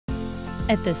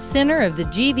At the center of the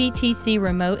GVTC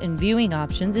remote and viewing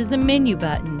options is the menu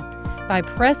button. By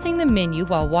pressing the menu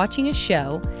while watching a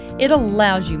show, it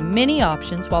allows you many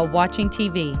options while watching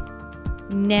TV.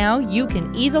 Now you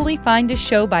can easily find a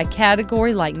show by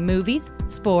category like movies,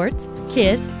 sports,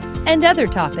 kids, and other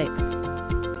topics.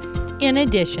 In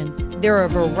addition, there are a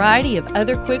variety of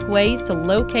other quick ways to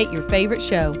locate your favorite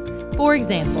show. For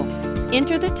example,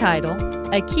 enter the title,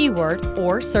 a keyword,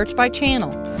 or search by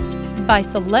channel. By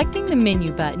selecting the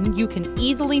menu button, you can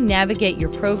easily navigate your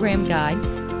program guide,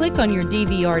 click on your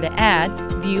DVR to add,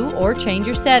 view, or change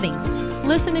your settings,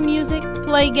 listen to music,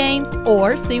 play games,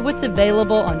 or see what's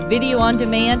available on video on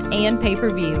demand and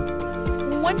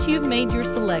pay-per-view. Once you've made your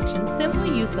selection,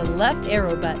 simply use the left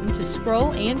arrow button to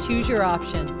scroll and choose your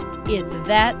option. It's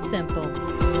that simple.